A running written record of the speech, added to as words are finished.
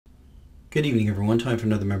Good evening, everyone. Time for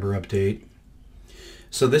another member update.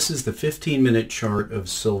 So this is the 15-minute chart of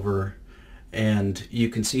silver, and you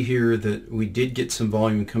can see here that we did get some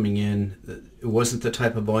volume coming in. It wasn't the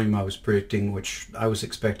type of volume I was predicting, which I was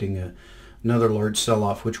expecting another large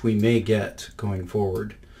sell-off, which we may get going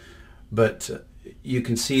forward. But you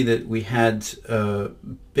can see that we had a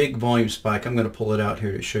big volume spike. I'm going to pull it out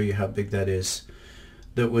here to show you how big that is.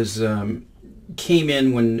 That was came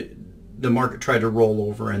in when the market tried to roll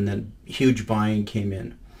over, and then huge buying came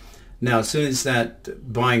in. Now, as soon as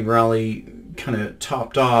that buying rally kind of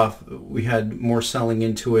topped off, we had more selling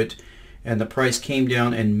into it, and the price came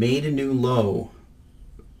down and made a new low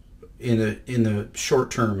in the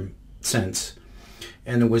short-term sense,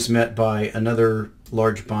 and it was met by another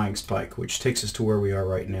large buying spike, which takes us to where we are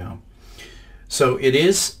right now. So it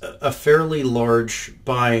is a fairly large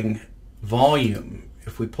buying volume.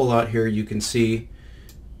 If we pull out here, you can see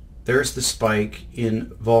there's the spike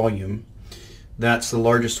in volume. That's the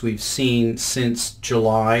largest we've seen since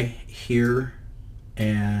July here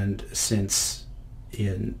and since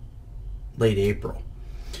in late April.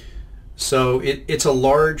 So it's a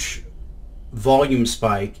large volume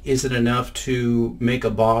spike. Is it enough to make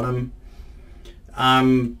a bottom?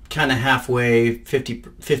 I'm kind of halfway,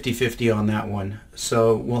 50-50 on that one.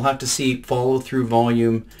 So we'll have to see follow through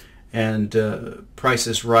volume and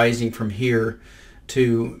prices rising from here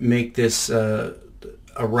to make this a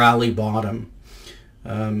rally bottom.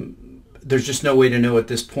 There's just no way to know at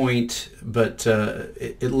this point, but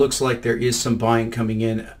it looks like there is some buying coming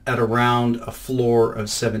in at around a floor of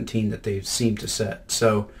 17 that they seem to set.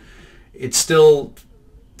 So it's still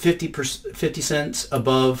 50 cents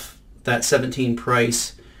above that 17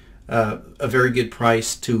 price, a very good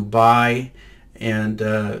price to buy, and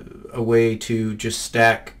a way to just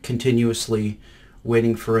stack continuously,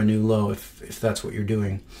 waiting for a new low if that's what you're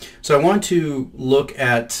doing. So I want to look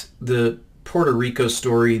at the Puerto Rico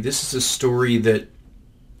story. This is a story that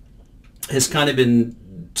has kind of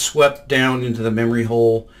been swept down into the memory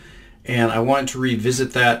hole, and I wanted to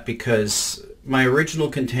revisit that because my original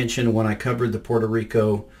contention when I covered the Puerto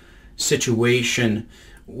Rico situation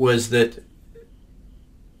was that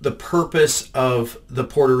the purpose of the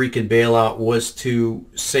Puerto Rican bailout was to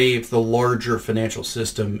save the larger financial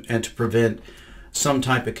system and to prevent some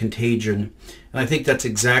type of contagion. And I think that's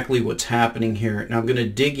exactly what's happening here. Now I'm going to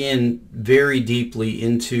dig in very deeply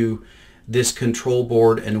into this control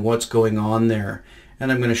board and what's going on there.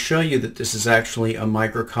 And I'm going to show you that this is actually a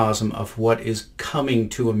microcosm of what is coming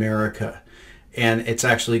to America. And it's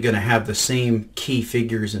actually going to have the same key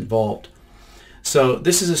figures involved. So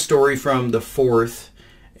this is a story from the 4th,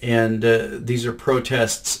 and these are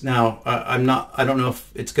protests. Now I don't know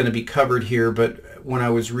if it's going to be covered here, but when I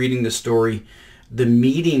was reading the story, the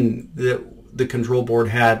meeting that the control board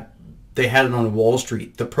had, they had it on Wall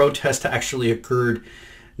Street. The protest actually occurred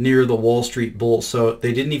near the Wall Street Bull, so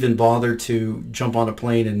they didn't even bother to jump on a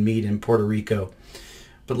plane and meet in Puerto Rico.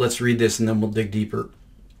 But let's read this and then we'll dig deeper.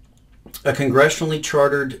 A congressionally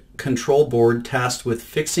chartered control board tasked with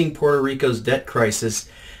fixing Puerto Rico's debt crisis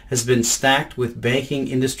has been stacked with banking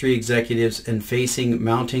industry executives and facing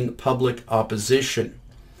mounting public opposition.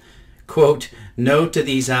 Quote, "No to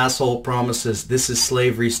these asshole promises. This is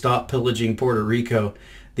slavery. Stop pillaging Puerto Rico."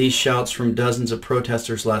 These shouts from dozens of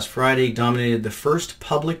protesters last Friday dominated the first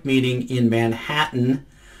public meeting in Manhattan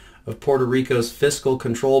of Puerto Rico's Fiscal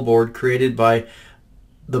Control Board, created by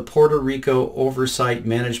the Puerto Rico Oversight,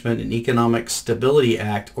 Management, and Economic Stability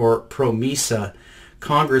Act, or PROMESA.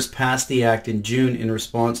 Congress passed the act in June in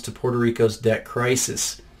response to Puerto Rico's debt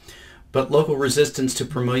crisis. But local resistance to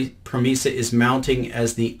PROMESA is mounting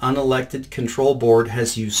as the unelected control board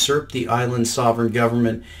has usurped the island's sovereign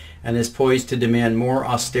government and is poised to demand more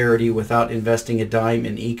austerity without investing a dime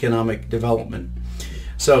in economic development.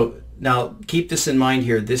 So now keep this in mind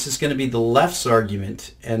here. This is going to be the left's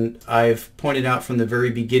argument, and I've pointed out from the very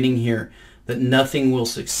beginning here that nothing will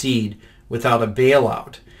succeed without a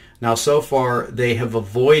bailout. Now so far they have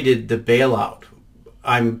avoided the bailout.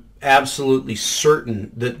 I'm absolutely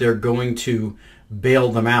certain that they're going to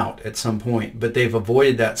bail them out at some point, but they've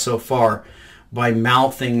avoided that so far by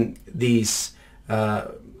mouthing these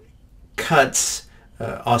cuts,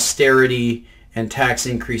 austerity, and tax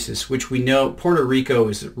increases, which we know Puerto Rico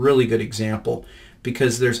is a really good example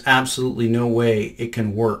because there's absolutely no way it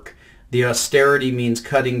can work. The austerity means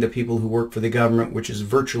cutting the people who work for the government, which is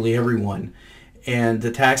virtually everyone, and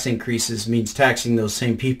the tax increases means taxing those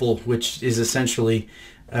same people, which is essentially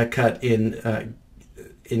a cut in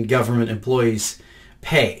government employees'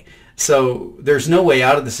 pay. So there's no way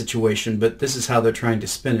out of the situation, but this is how they're trying to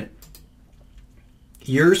spin it.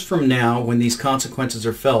 Years from now, when these consequences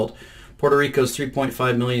are felt, Puerto Rico's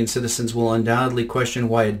 3.5 million citizens will undoubtedly question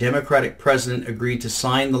why a Democratic president agreed to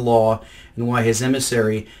sign the law and why his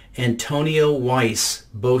emissary, Antonio Weiss,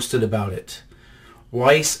 boasted about it.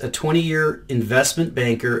 Weiss, a 20-year investment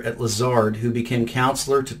banker at Lazard who became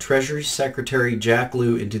counselor to Treasury Secretary Jack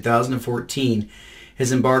Lew in 2014,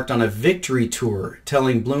 has embarked on a victory tour,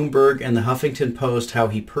 telling Bloomberg and the Huffington Post how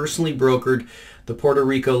he personally brokered the Puerto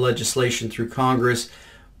Rico legislation through Congress.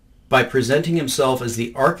 By presenting himself as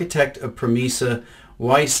the architect of PROMESA,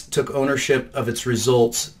 Weiss took ownership of its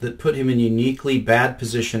results that put him in a uniquely bad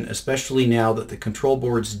position, especially now that the Control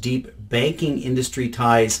Board's deep banking industry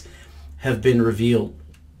ties have been revealed.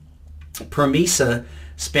 PROMESA,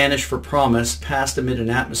 Spanish for promise, passed amid an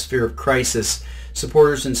atmosphere of crisis.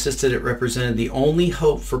 Supporters insisted it represented the only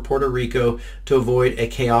hope for Puerto Rico to avoid a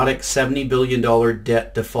chaotic $70 billion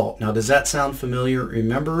debt default. Now, does that sound familiar?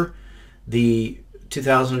 Remember the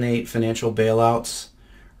 2008 financial bailouts?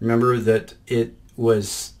 Remember that it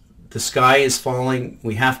was the sky is falling,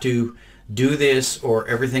 we have to do this or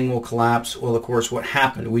everything will collapse. Well, of course, what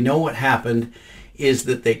happened? We know what happened is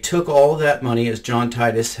that they took all of that money, as John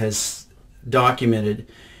Titus has documented,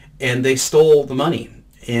 and they stole the money.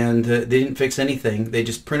 And they didn't fix anything. They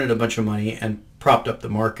just printed a bunch of money and propped up the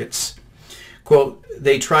markets. Quote,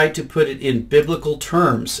 they tried to put it in biblical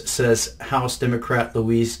terms, says House Democrat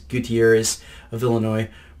Luis Gutierrez of Illinois,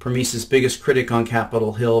 PROMESA's biggest critic on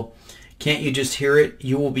Capitol Hill. Can't you just hear it?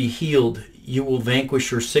 You will be healed. You will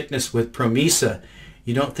vanquish your sickness with PROMESA.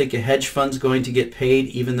 You don't think a hedge fund's going to get paid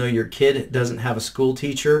even though your kid doesn't have a school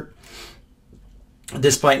teacher?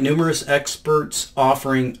 Despite numerous experts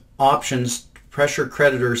offering options to pressure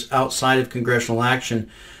creditors outside of congressional action,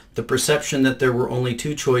 the perception that there were only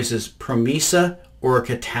two choices, PROMESA or a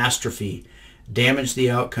catastrophe, damaged the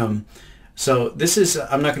outcome. So this is,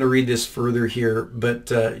 I'm not going to read this further here, but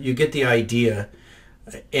you get the idea.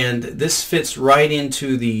 And this fits right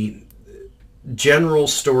into the general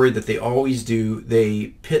story that they always do. They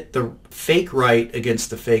pit the fake right against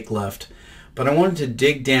the fake left. But I wanted to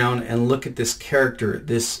dig down and look at this character,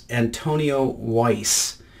 this Antonio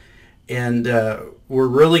Weiss. And we're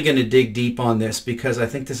really going to dig deep on this because I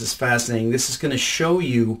think this is fascinating. This is going to show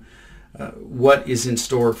you what is in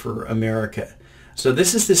store for America. So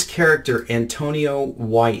this is this character, Antonio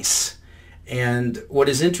Weiss. And what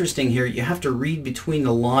is interesting here, you have to read between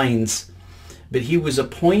the lines, but he was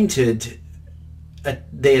appointed,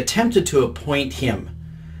 they attempted to appoint him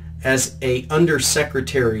as a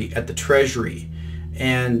undersecretary at the Treasury.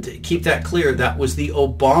 And keep that clear, that was the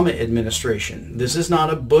Obama administration. This is not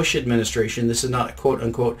a Bush administration. This is not a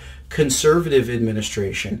quote-unquote conservative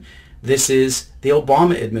administration. This is the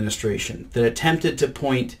Obama administration that attempted to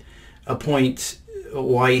appoint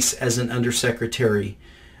Weiss as an undersecretary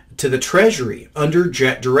to the Treasury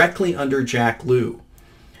directly under Jack Lew.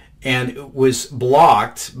 And it was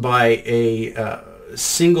blocked by a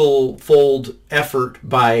single-fold effort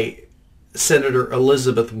by Senator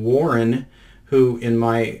Elizabeth Warren, who, in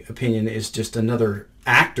my opinion, is just another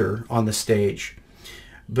actor on the stage.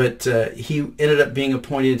 But he ended up being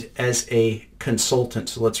appointed as a consultant.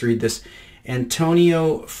 So let's read this.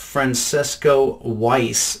 Antonio Francesco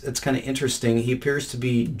Weiss. It's kind of interesting. He appears to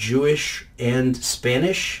be Jewish and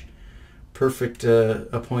Spanish. Perfect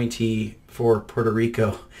appointee for Puerto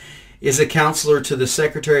Rico. Is a counselor to the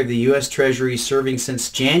Secretary of the U.S. Treasury, serving since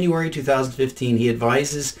January 2015. He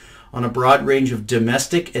advises on a broad range of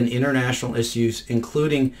domestic and international issues,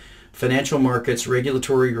 including financial markets,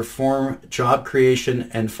 regulatory reform, job creation,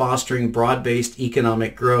 and fostering broad-based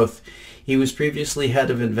economic growth. He was previously head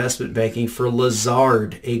of investment banking for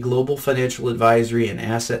Lazard, a global financial advisory and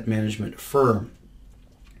asset management firm.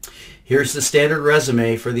 Here's the standard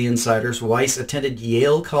resume for the insiders. Weiss attended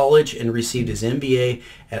Yale College and received his MBA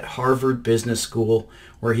at Harvard Business School,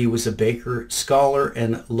 where he was a Baker Scholar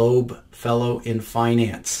and Loeb Fellow in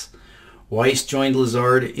Finance. Weiss joined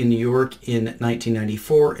Lazard in New York in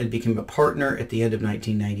 1994 and became a partner at the end of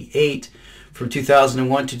 1998. From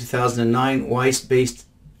 2001 to 2009, Weiss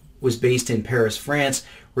was based in Paris, France,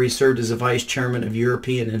 where he served as a vice chairman of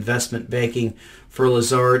European investment banking for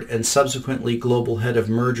Lazard and subsequently global head of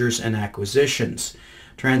mergers and acquisitions.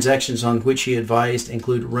 Transactions on which he advised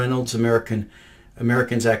include Reynolds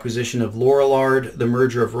American's acquisition of Lorillard, the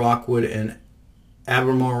merger of Rockwood and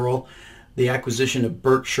Albemarle, the acquisition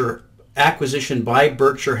by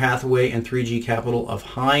Berkshire Hathaway and 3G Capital of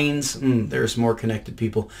Heinz. There's more connected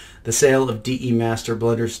people. The sale of DE Master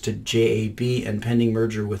Blenders to JAB and pending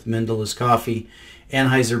merger with Mendel's Coffee.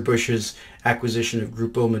 Anheuser-Busch's acquisition of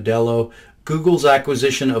Grupo Modelo. Google's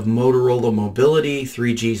acquisition of Motorola Mobility.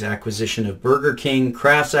 3G's acquisition of Burger King.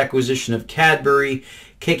 Kraft's acquisition of Cadbury.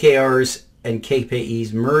 KKR's and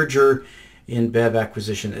KPE's merger, InBev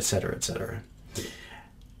acquisition, etc., etc.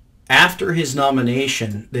 After his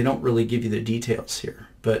nomination, they don't really give you the details here,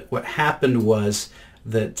 but what happened was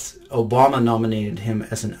that Obama nominated him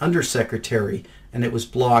as an undersecretary, and it was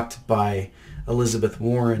blocked by Elizabeth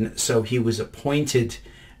Warren, so he was appointed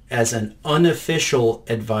as an unofficial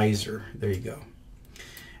advisor. There you go.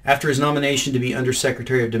 After his nomination to be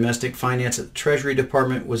Undersecretary of Domestic Finance at the Treasury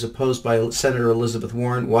Department was opposed by Senator Elizabeth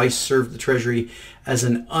Warren, Weiss served the Treasury as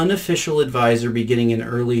an unofficial advisor beginning in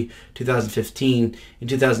early 2015. In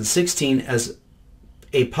 2016, as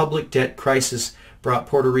a public debt crisis brought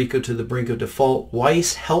Puerto Rico to the brink of default,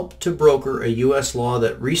 Weiss helped to broker a U.S. law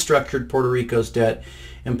that restructured Puerto Rico's debt,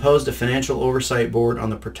 imposed a financial oversight board on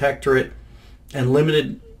the protectorate, and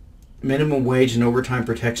limited minimum wage and overtime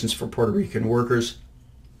protections for Puerto Rican workers.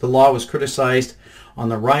 The law was criticized on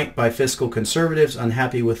the right by fiscal conservatives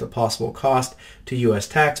unhappy with the possible cost to U.S.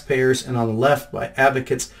 taxpayers, and on the left by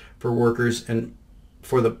advocates for workers and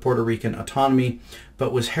for the Puerto Rican autonomy,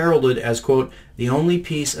 but was heralded as, quote, the only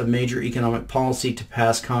piece of major economic policy to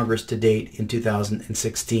pass Congress to date in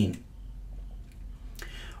 2016.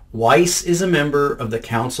 Weiss is a member of the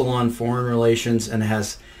Council on Foreign Relations and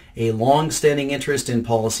has a long-standing interest in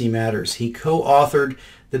policy matters. He co-authored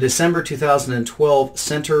the December 2012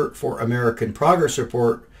 Center for American Progress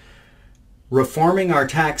report, Reforming Our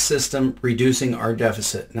Tax System, Reducing Our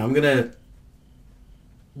Deficit. Now I'm going to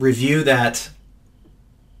review that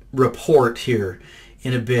report here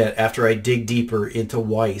in a bit after I dig deeper into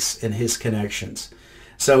Weiss and his connections.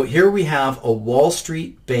 So here we have a Wall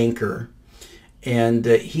Street banker, and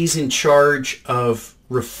he's in charge of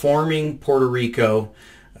reforming Puerto Rico.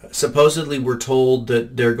 Supposedly, we're told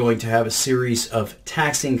that they're going to have a series of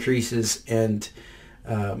tax increases and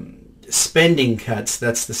spending cuts.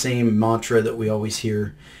 That's the same mantra that we always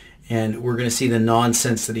hear. And we're going to see the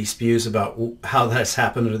nonsense that he spews about how that's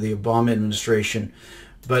happened under the Obama administration.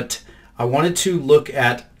 But I wanted to look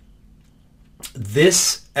at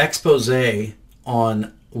this expose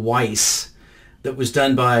on Weiss that was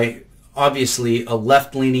done by, obviously, a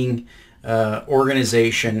left-leaning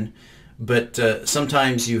organization. But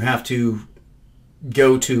sometimes you have to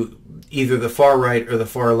go to either the far right or the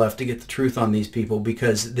far left to get the truth on these people,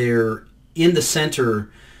 because they're in the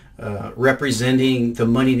center representing the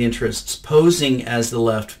moneyed interests, posing as the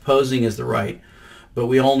left, posing as the right. But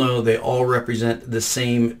we all know they all represent the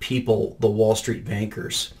same people, the Wall Street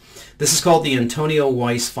bankers. This is called the Antonio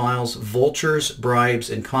Weiss Files, Vultures, Bribes,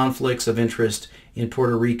 and Conflicts of Interest in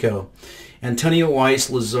Puerto Rico. Antonio Weiss,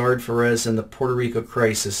 Lazard Frères, and the Puerto Rico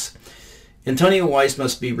Crisis. Antonio Weiss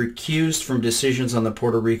must be recused from decisions on the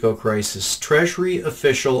Puerto Rico crisis. Treasury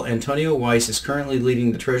official Antonio Weiss is currently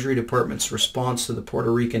leading the Treasury Department's response to the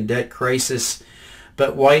Puerto Rican debt crisis,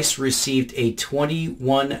 but Weiss received a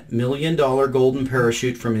 $21 million golden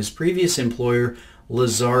parachute from his previous employer,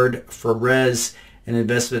 Lazard Frères, an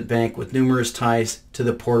investment bank with numerous ties to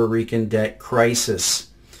the Puerto Rican debt crisis.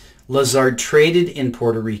 Lazard traded in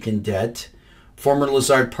Puerto Rican debt. Former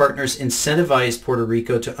Lazard partners incentivized Puerto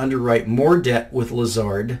Rico to underwrite more debt with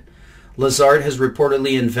Lazard. Lazard has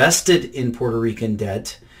reportedly invested in Puerto Rican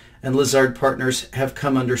debt, and Lazard partners have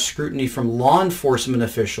come under scrutiny from law enforcement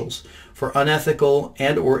officials for unethical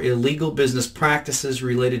and or illegal business practices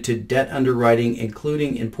related to debt underwriting,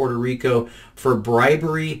 including in Puerto Rico for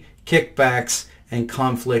bribery, kickbacks, and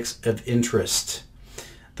conflicts of interest.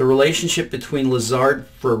 The relationship between Lazard,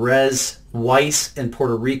 Frères, Weiss, and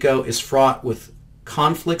Puerto Rico is fraught with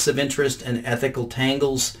conflicts of interest and ethical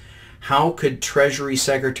tangles. How could Treasury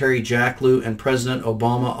Secretary Jack Lew and President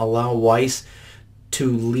Obama allow Weiss to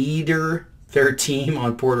leader their team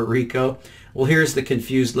on Puerto Rico? Well, here's the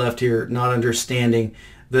confused left here, not understanding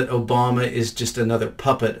that Obama is just another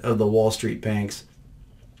puppet of the Wall Street banks.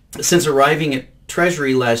 Since arriving at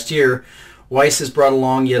Treasury last year, Weiss has brought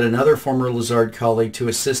along yet another former Lazard colleague to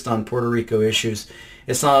assist on Puerto Rico issues.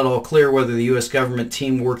 It's not at all clear whether the U.S. government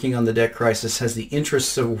team working on the debt crisis has the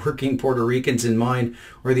interests of working Puerto Ricans in mind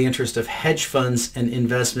or the interest of hedge funds and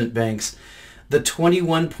investment banks. The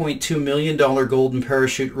 $21.2 million golden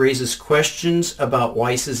parachute raises questions about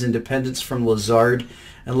Weiss's independence from Lazard,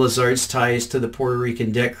 and Lazard's ties to the Puerto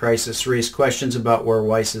Rican debt crisis raise questions about where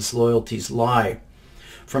Weiss's loyalties lie.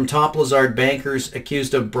 From top Lazard bankers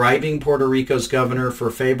accused of bribing Puerto Rico's governor for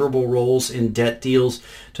favorable roles in debt deals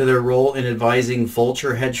to their role in advising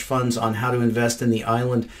vulture hedge funds on how to invest in the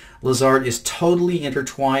island, Lazard is totally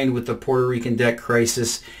intertwined with the Puerto Rican debt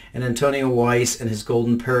crisis, and Antonio Weiss and his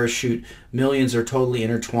golden parachute millions are totally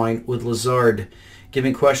intertwined with Lazard.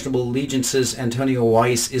 Given questionable allegiances, Antonio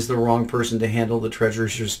Weiss is the wrong person to handle the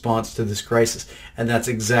Treasury's response to this crisis, and that's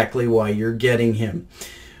exactly why you're getting him.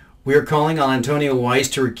 We are calling on Antonio Weiss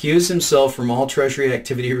to recuse himself from all Treasury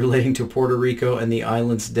activity relating to Puerto Rico and the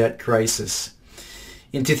island's debt crisis.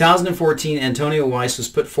 In 2014, Antonio Weiss was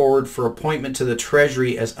put forward for appointment to the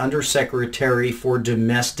Treasury as Undersecretary for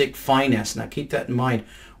Domestic Finance. Now keep that in mind.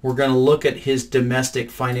 We're going to look at his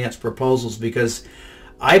domestic finance proposals because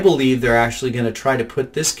I believe they're actually going to try to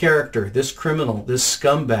put this character, this criminal, this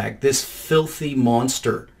scumbag, this filthy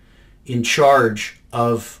monster in charge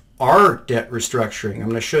of our debt restructuring. I'm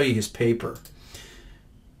going to show you his paper.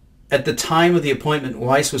 At the time of the appointment,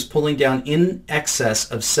 Weiss was pulling down in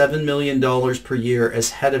excess of $7 million per year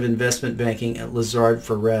as head of investment banking at Lazard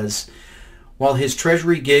Frères. While his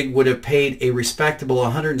Treasury gig would have paid a respectable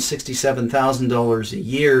 $167,000 a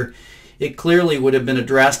year, it clearly would have been a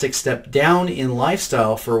drastic step down in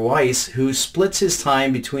lifestyle for Weiss, who splits his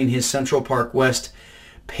time between his Central Park West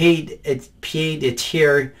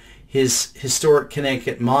pied-à-terre, his historic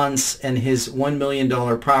Connecticut Manse, and his $1 million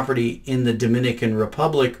property in the Dominican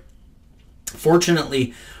Republic.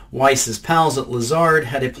 Fortunately, Weiss's pals at Lazard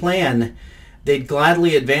had a plan. They'd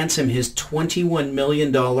gladly advance him his $21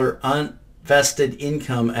 million unvested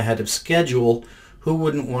income ahead of schedule. Who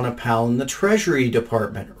wouldn't want a pal in the Treasury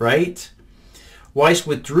Department, right? Weiss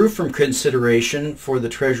withdrew from consideration for the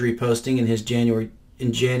Treasury posting in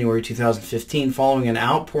January 2015 following an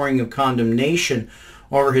outpouring of condemnation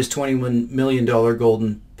over his $21 million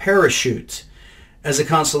golden parachute. As a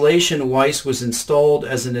consolation, Weiss was installed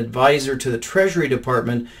as an advisor to the Treasury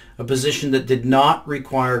Department, a position that did not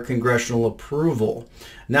require congressional approval.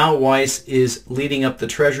 Now Weiss is leading up the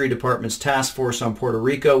Treasury Department's task force on Puerto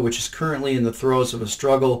Rico, which is currently in the throes of a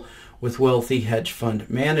struggle with wealthy hedge fund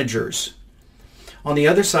managers. On the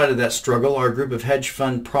other side of that struggle are a group of hedge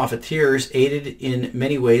fund profiteers aided in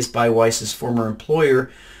many ways by Weiss's former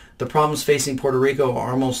employer. The problems facing Puerto Rico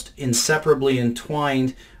are almost inseparably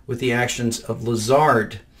entwined with the actions of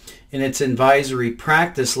Lazard. In its advisory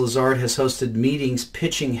practice, Lazard has hosted meetings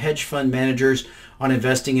pitching hedge fund managers on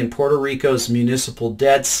investing in Puerto Rico's municipal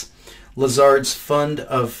debts. Lazard's fund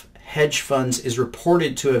of hedge funds is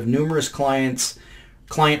reported to have numerous client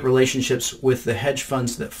relationships with the hedge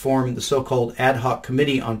funds that form the so-called Ad Hoc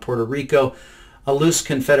Committee on Puerto Rico, a loose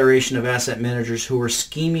confederation of asset managers who were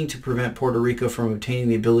scheming to prevent Puerto Rico from obtaining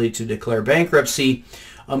the ability to declare bankruptcy,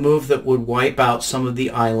 a move that would wipe out some of the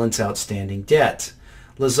island's outstanding debt.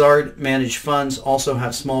 Lazard-managed funds also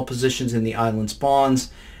have small positions in the island's bonds,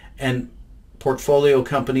 and portfolio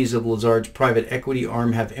companies of Lazard's private equity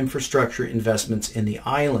arm have infrastructure investments in the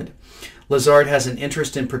island. Lazard has an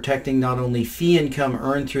interest in protecting not only fee income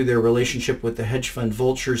earned through their relationship with the hedge fund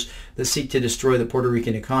vultures that seek to destroy the Puerto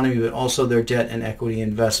Rican economy, but also their debt and equity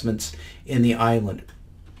investments in the island.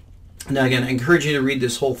 Now again, I encourage you to read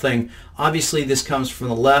this whole thing. Obviously this comes from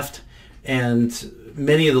the left, and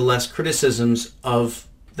many of the left's criticisms of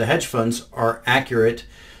the hedge funds are accurate,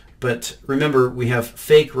 but remember we have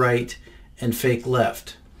fake right and fake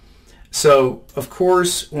left. So of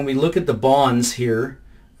course when we look at the bonds here,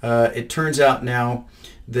 it turns out now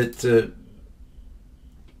that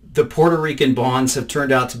the Puerto Rican bonds have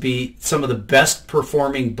turned out to be some of the best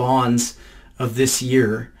performing bonds of this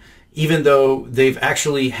year, even though they've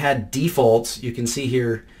actually had defaults. You can see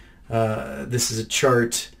here, this is a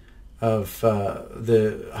chart of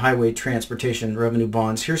the highway transportation revenue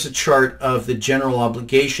bonds. Here's a chart of the general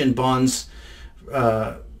obligation bonds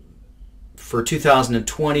for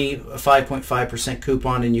 2020, a 5.5%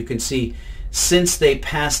 coupon, and you can see since they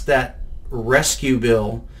passed that rescue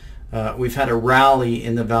bill, we've had a rally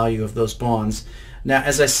in the value of those bonds. Now,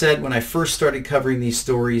 as I said when I first started covering these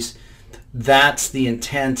stories, that's the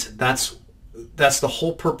intent. That's the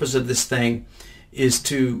whole purpose of this thing, is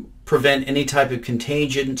to prevent any type of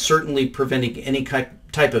contagion, certainly preventing any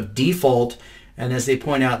type of default, and as they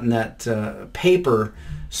point out in that paper,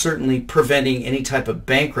 certainly preventing any type of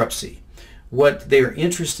bankruptcy. What they're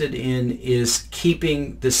interested in is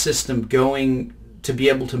keeping the system going to be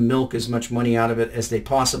able to milk as much money out of it as they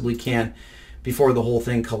possibly can before the whole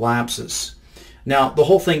thing collapses. Now, the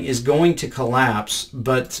whole thing is going to collapse,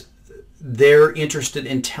 but they're interested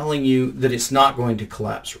in telling you that it's not going to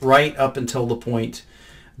collapse right up until the point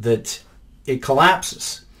that it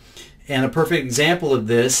collapses. And a perfect example of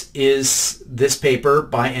this is this paper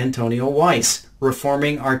by Antonio Weiss,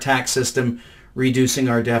 Reforming Our Tax System, Reducing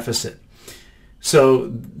Our Deficit. So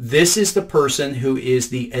this is the person who is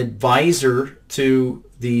the advisor to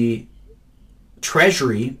the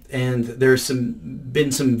Treasury, and there's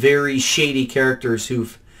been some very shady characters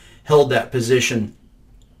who've held that position.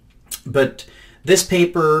 But this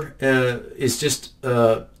paper is just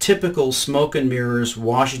typical smoke and mirrors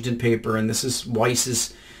Washington paper, and this is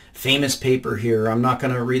Weiss's famous paper here. I'm not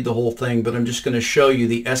going to read the whole thing, but I'm just going to show you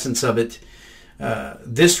the essence of it.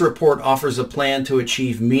 This report offers a plan to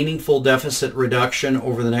achieve meaningful deficit reduction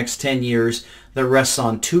over the next 10 years that rests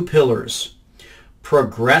on two pillars: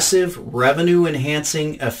 progressive,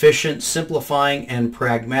 revenue-enhancing, efficient, simplifying, and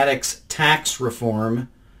pragmatic tax reform.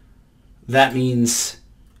 That means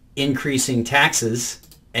increasing taxes.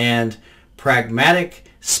 And pragmatic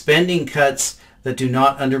spending cuts that do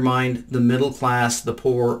not undermine the middle class, the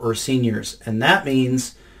poor, or seniors. And that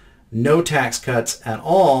means no tax cuts at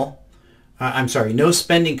all. No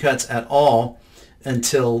spending cuts at all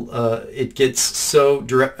until it gets so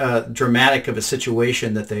dramatic of a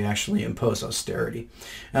situation that they actually impose austerity.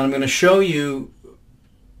 And I'm going to show you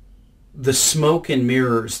the smoke and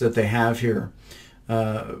mirrors that they have here,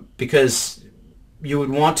 because you would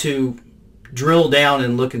want to drill down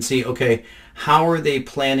and look and see, okay, how are they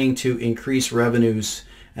planning to increase revenues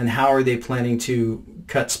and how are they planning to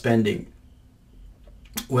cut spending?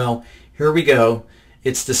 Well, here we go.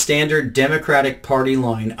 It's the standard Democratic Party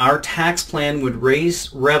line. Our tax plan would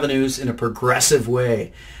raise revenues in a progressive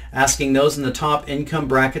way, asking those in the top income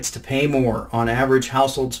brackets to pay more on average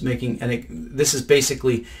households making, and this is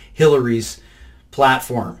basically Hillary's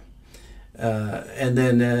platform. And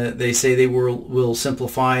then they say they will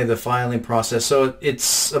simplify the filing process. So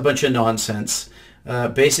it's a bunch of nonsense.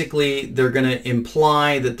 Basically, they're going to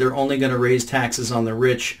imply that they're only going to raise taxes on the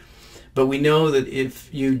rich. But we know that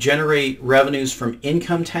if you generate revenues from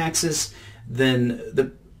income taxes, then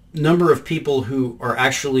the number of people who are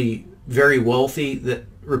actually very wealthy that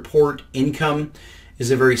report income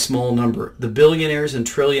is a very small number. The billionaires and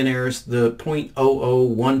trillionaires, the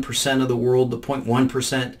 0.001% of the world, the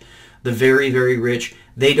 0.1%, the very, very rich,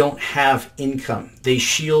 they don't have income. They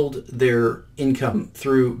shield their income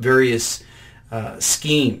through various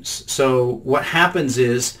schemes. So what happens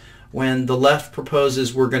is, when the left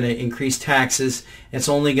proposes we're going to increase taxes, it's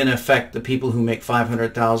only going to affect the people who make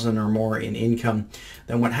 $500,000 or more in income.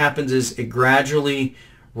 Then what happens is it gradually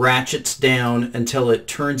ratchets down until it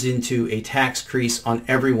turns into a tax increase on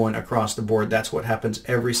everyone across the board. That's what happens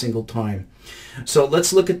every single time. So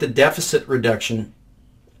let's look at the deficit reduction.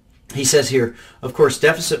 He says here, of course,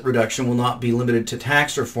 deficit reduction will not be limited to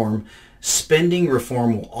tax reform. Spending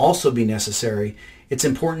reform will also be necessary. It's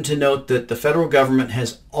important to note that the federal government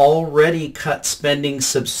has already cut spending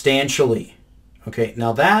substantially. Okay,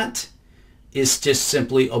 now that is just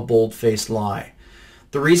simply a bold-faced lie.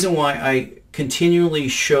 The reason why I continually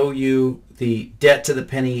show you the debt to the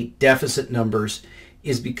penny deficit numbers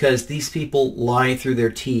is because these people lie through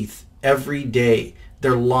their teeth every day.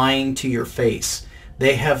 They're lying to your face.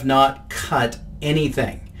 They have not cut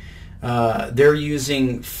anything. They're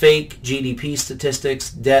using fake GDP statistics,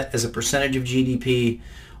 debt as a percentage of GDP.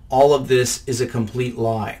 All of this is a complete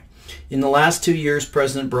lie. In the last 2 years,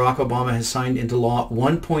 President Barack Obama has signed into law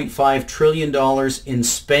 $1.5 trillion in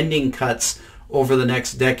spending cuts over the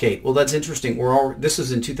next decade. Well, that's interesting. This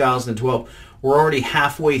is in 2012. We're already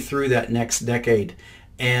halfway through that next decade,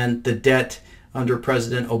 and the debt under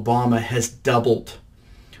President Obama has doubled.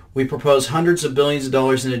 We propose hundreds of billions of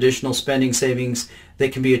dollars in additional spending savings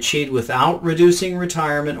that can be achieved without reducing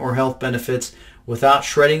retirement or health benefits, without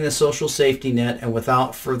shredding the social safety net, and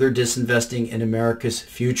without further disinvesting in America's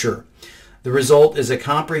future. The result is a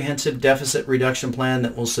comprehensive deficit reduction plan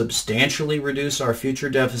that will substantially reduce our future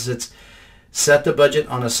deficits, set the budget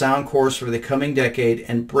on a sound course for the coming decade,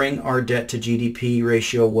 and bring our debt to GDP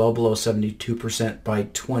ratio well below 72% by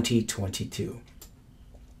 2022.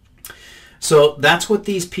 So that's what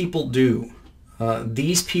these people do.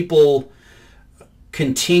 These people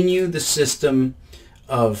continue the system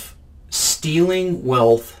of stealing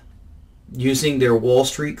wealth using their Wall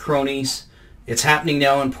Street cronies. It's happening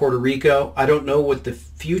now in Puerto Rico. I don't know what the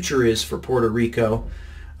future is for Puerto Rico.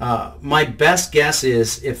 My best guess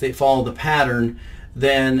is if they follow the pattern,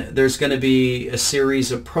 then there's going to be a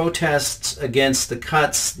series of protests against the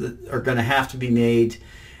cuts that are going to have to be made.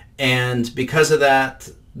 And because of that,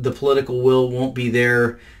 the political will won't be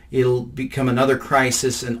there. It'll become another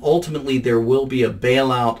crisis, and ultimately there will be a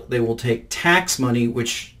bailout. They will take tax money,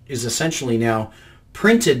 which is essentially now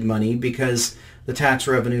printed money because the tax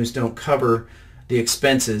revenues don't cover the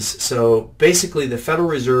expenses. So basically the Federal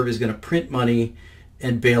Reserve is going to print money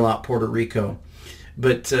and bail out Puerto Rico.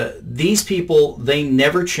 But these people, they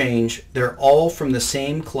never change. They're all from the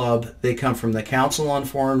same club. They come from the Council on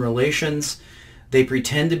Foreign Relations. They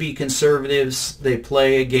pretend to be conservatives. They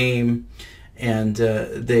play a game, and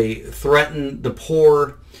they threaten the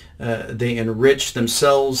poor. They enrich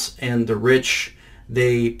themselves and the rich.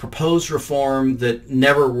 They propose reform that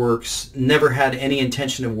never works, never had any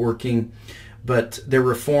intention of working, but their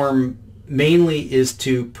reform mainly is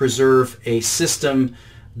to preserve a system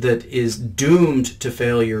that is doomed to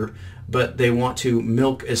failure, but they want to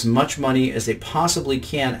milk as much money as they possibly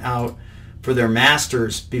can out for their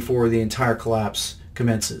masters before the entire collapse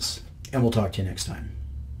commences. And we'll talk to you next time.